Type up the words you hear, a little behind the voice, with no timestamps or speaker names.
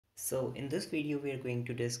So in this video we are going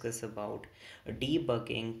to discuss about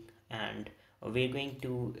debugging, and we're going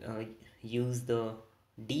to use the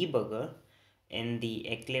debugger in the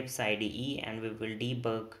Eclipse IDE, and we will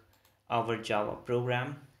debug our Java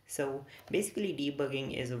program. So basically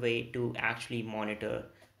debugging is a way to actually monitor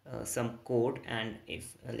some code, and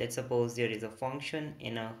if let's suppose there is a function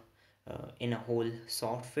in a whole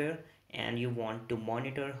software, and you want to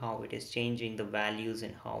monitor how it is changing the values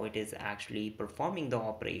and how it is actually performing the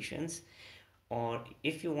operations, or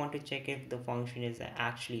if you want to check if the function is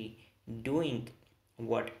actually doing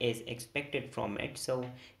what is expected from it, so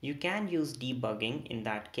you can use debugging in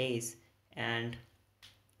that case. And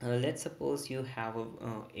let's suppose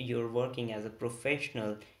you're working as a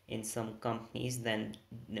professional in some companies, then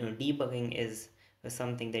debugging is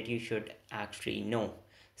something that you should actually know.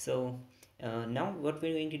 So now what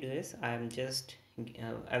we're going to do is I will just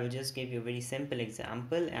give you a very simple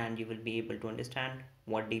example, and you will be able to understand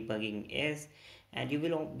what debugging is, and you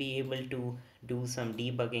will be able to do some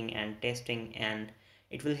debugging and testing, and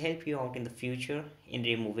it will help you out in the future in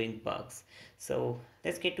removing bugs. So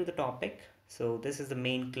let's get to the topic. So this is the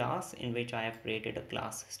main class in which I have created a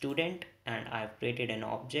class student, and I have created an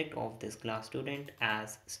object of this class student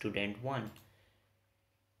as student1.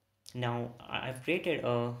 Now I've created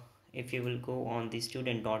a, if you will go on the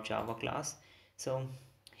student.java class, so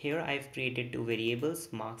here I've created two variables,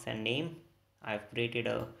 marks and name. I've created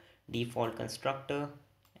a default constructor,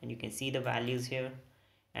 and you can see the values here,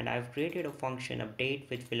 and I've created a function update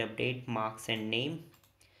which will update marks and name.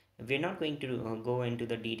 We're not going to go into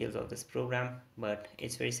the details of this program, but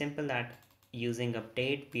it's very simple that using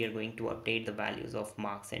update we are going to update the values of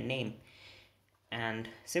marks and name. And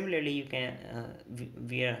similarly you can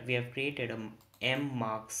we have created a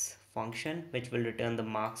mmarks function which will return the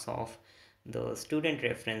marks of the student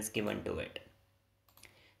reference given to it.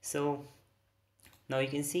 So now you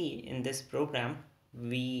can see in this program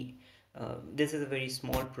we this is a very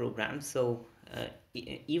small program, so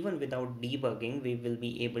even without debugging we will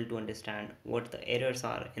be able to understand what the errors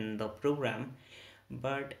are in the program.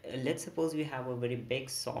 But let's suppose we have a very big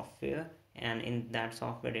software, and in that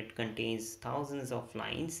software it contains thousands of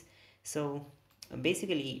lines. So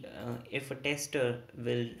basically if a tester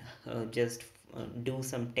will just do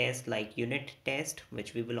some tests like unit test,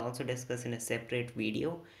 which we will also discuss in a separate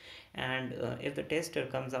video, and if the tester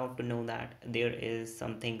comes out to know that there is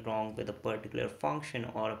something wrong with a particular function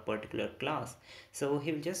or a particular class, so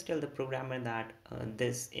he will just tell the programmer that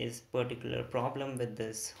this is particular problem with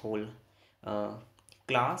this whole uh,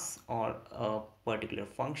 class or a particular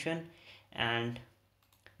function, and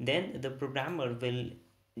then the programmer will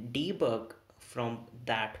debug from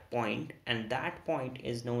that point, and that point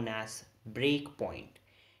is known as breakpoint.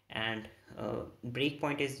 And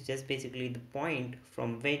breakpoint is just basically the point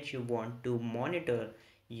from which you want to monitor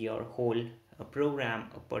your whole program,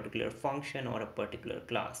 a particular function or a particular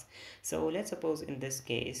class. So let's suppose in this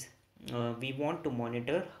case we want to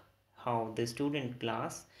monitor how the student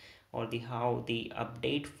class or the how the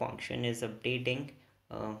update function is updating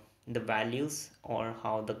the values, or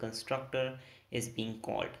how the constructor is being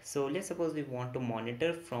called. So let's suppose we want to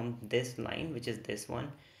monitor from this line, which is this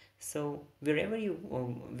one. So wherever you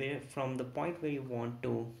where from the point where you want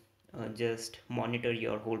to just monitor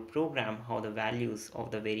your whole program, how the values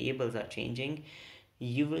of the variables are changing,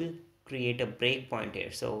 you will create a breakpoint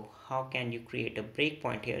here. So how can you create a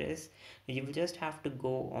breakpoint here is, you will just have to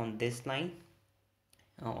go on this line,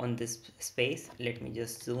 on this space. Let me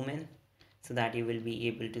just zoom in so that you will be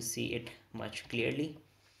able to see it much clearly.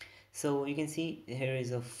 So you can see here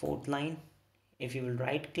is a fourth line. If you will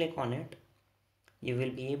right click on it, you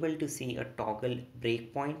will be able to see a toggle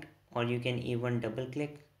breakpoint, or you can even double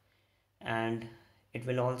click and it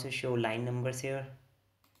will also show line numbers here.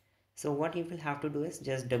 So what you will have to do is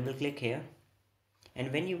just double click here,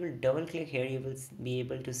 and when you will double click here you will be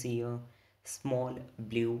able to see a small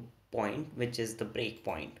blue point which is the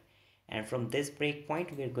breakpoint, and from this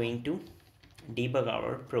breakpoint we are going to debug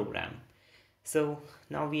our program. So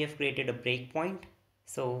now we have created a breakpoint.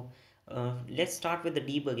 So let's start with the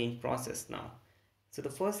debugging process now. So the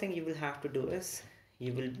first thing you will have to do is,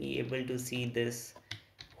 you will be able to see this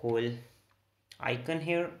whole icon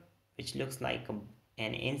here which looks like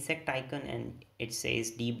an insect icon, and it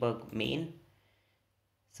says debug main.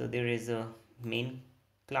 So there is a main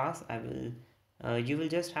class. You will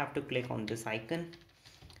just have to click on this icon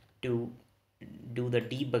to do the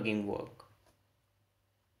debugging work.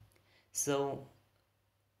 So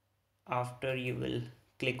after you will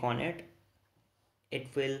click on it, it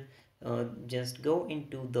will just go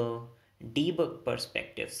into the debug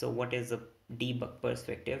perspective. So what is the debug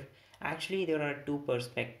perspective? Actually there are two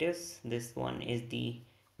perspectives. This one is the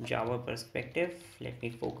Java perspective. Let me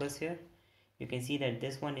focus here. You can see that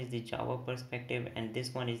this one is the Java perspective and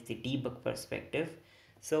this one is the debug perspective.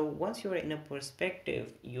 So once you're in a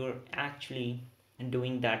perspective, you're actually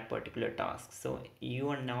doing that particular task. So you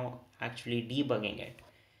are now actually debugging it.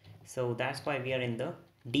 So that's why we are in the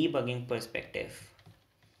debugging perspective.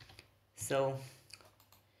 So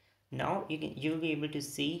now you'll be able to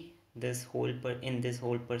see this whole in this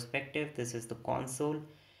whole perspective. This is the console,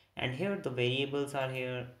 and here the variables are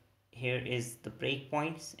here. Here is the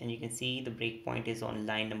breakpoints, and you can see the breakpoint is on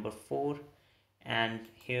line number 4, and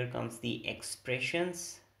here comes the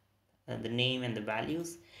expressions, the name and the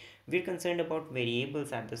values. We're concerned about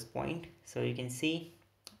variables at this point, so you can see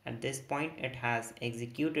at this point it has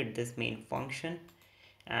executed this main function,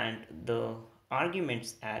 and the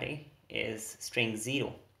arguments array is string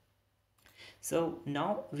 0. So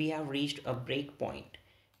now we have reached a breakpoint.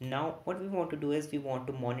 Now what we want to do is we want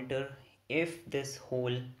to monitor if this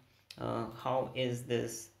whole how is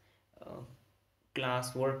this uh,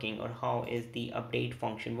 class working, or how is the update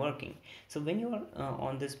function working. So when you are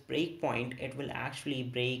on this breakpoint, it will actually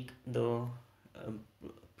break the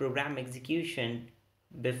program execution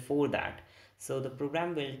before that. So the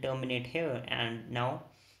program will terminate here, and now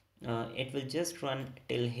it will just run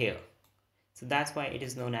till here. So that's why it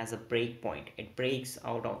is known as a breakpoint. It breaks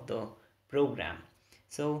out of the program.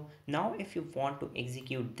 So now if you want to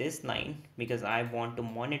execute this line, because I want to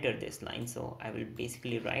monitor this line, so I will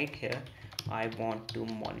basically write here, I want to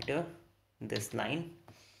monitor this line.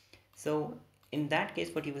 So in that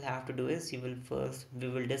case, what you will have to do is we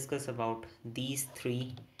will discuss about these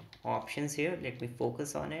 3 options here. Let me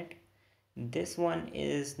focus on it. This one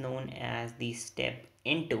is known as the step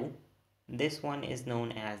into, this one is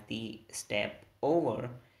known as the step over,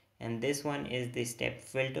 and this one is the step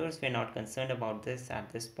filters. We're not concerned about this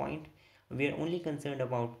at this point. We're only concerned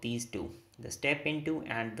about these 2, the step into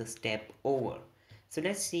and the step over. So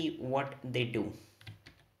let's see what they do.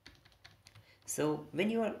 So when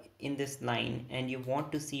you are in this line and you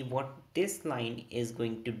want to see what this line is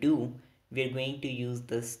going to do, we're going to use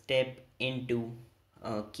the step into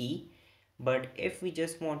key. But if we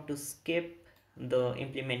just want to skip the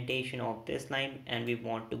implementation of this line and we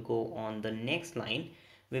want to go on the next line,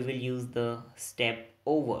 we will use the step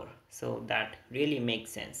over. So that really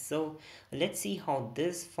makes sense. So let's see how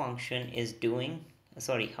this function is doing,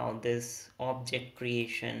 how this object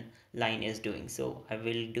creation line is doing. So I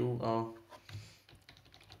will do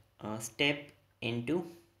a step into,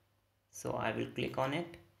 so I will click on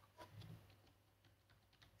it.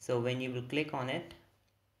 So when you will click on it,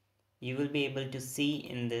 you will be able to see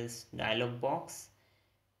in this dialog box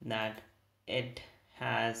that it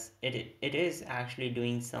is actually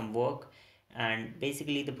doing some work, and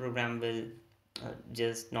basically the program will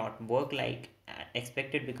just not work like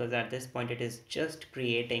expected, because at this point it is just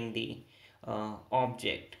creating the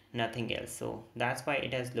object, nothing else. So that's why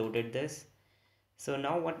it has loaded this. So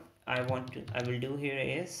now what I will do here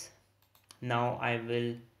is, now I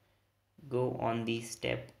will go on the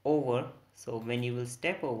step over. So when you will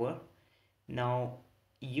step over, now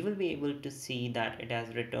you will be able to see that it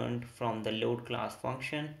has returned from the load class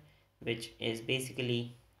function, which is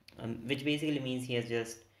basically means he has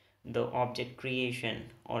just the object creation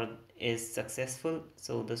or is successful.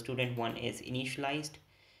 So the student one is initialized.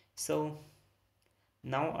 So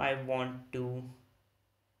now I want to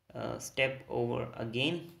step over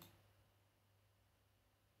again,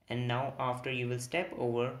 and now after you will step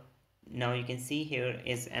over, now you can see here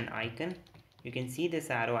is an icon. You can see this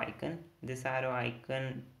arrow icon. This arrow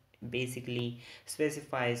icon basically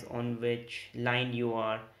specifies on which line you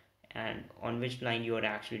are and on which line you are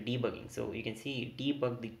actually debugging. So you can see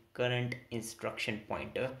debug the current instruction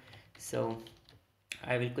pointer. So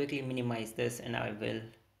I will quickly minimize this and I will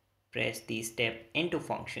press the step into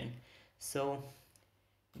function. So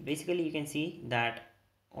basically you can see that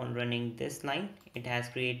on running this line, it has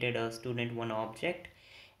created a student1 object,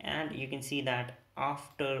 and you can see that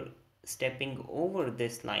after stepping over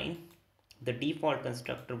this line, the default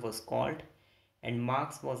constructor was called, and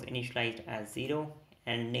marks was initialized as 0,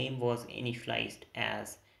 and name was initialized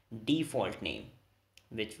as default name,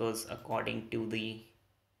 which was according to the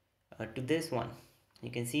to this one. You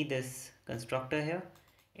can see this constructor here.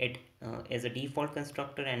 It is a default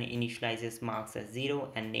constructor and initializes marks as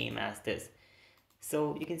 0 and name as this.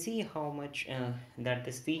 So you can see how much that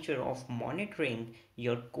this feature of monitoring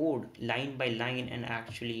your code line by line and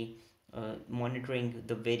actually monitoring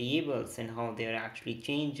the variables and how they're actually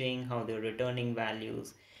changing, how they're returning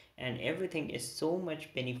values, and everything is so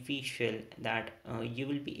much beneficial that you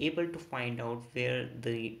will be able to find out where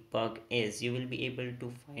the bug is. You will be able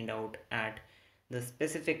to find out at the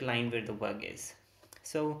specific line where the bug is.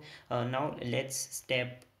 So now let's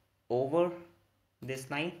step over this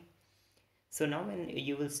line. So now when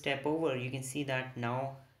you will step over, you can see that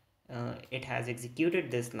now it has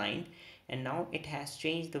executed this line, and now it has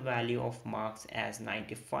changed the value of marks as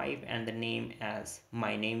 95 and the name as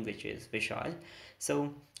my name, which is Vishal.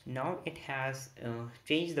 So now it has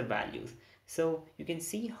changed the values. So you can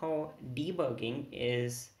see how debugging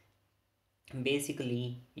is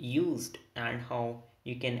basically used and how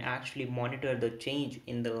you can actually monitor the change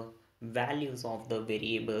in the values of the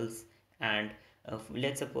variables. And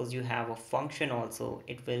let's suppose you have a function also,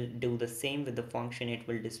 it will do the same with the function. It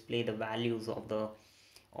will display the values of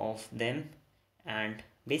them. And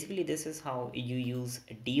basically this is how you use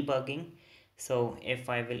debugging. So if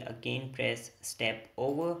I will again press step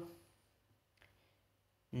over,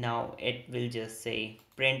 now it will just say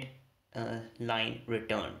print line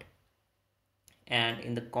returned, and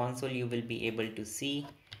in the console you will be able to see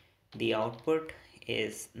the output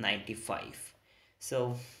is 95.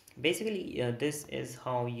 So basically this is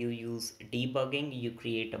how you use debugging. You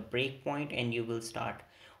create a breakpoint and you will start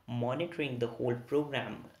monitoring the whole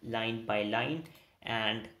program line by line,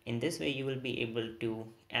 and in this way you will be able to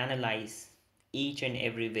analyze each and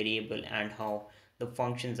every variable and how the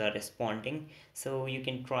functions are responding. So you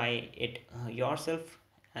can try it yourself,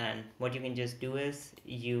 and what you can just do is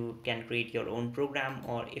you can create your own program,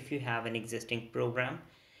 or if you have an existing program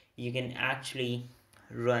you can actually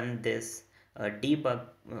run this debug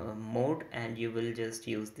mode, and you will just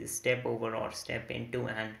use this step over or step into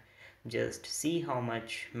and just see how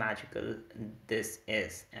much magical this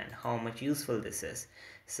is and how much useful this is.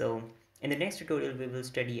 So in the next tutorial we will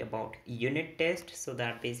study about unit test, so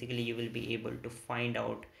that basically you will be able to find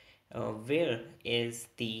out where is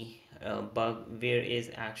the bug, where is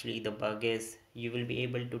actually the bug is. You will be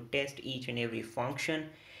able to test each and every function,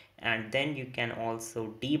 and then you can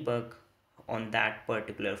also debug on that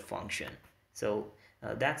particular function. So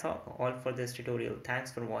that's all for this tutorial.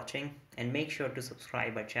 Thanks for watching, and make sure to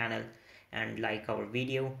subscribe our channel and like our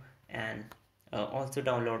video, and also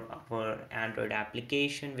download our Android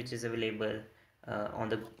application, which is available on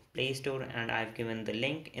the Play Store, and I've given the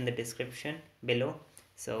link in the description below.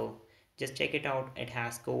 So just check it out. It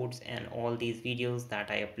has codes and all these videos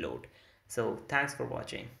that I upload. So thanks for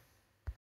watching.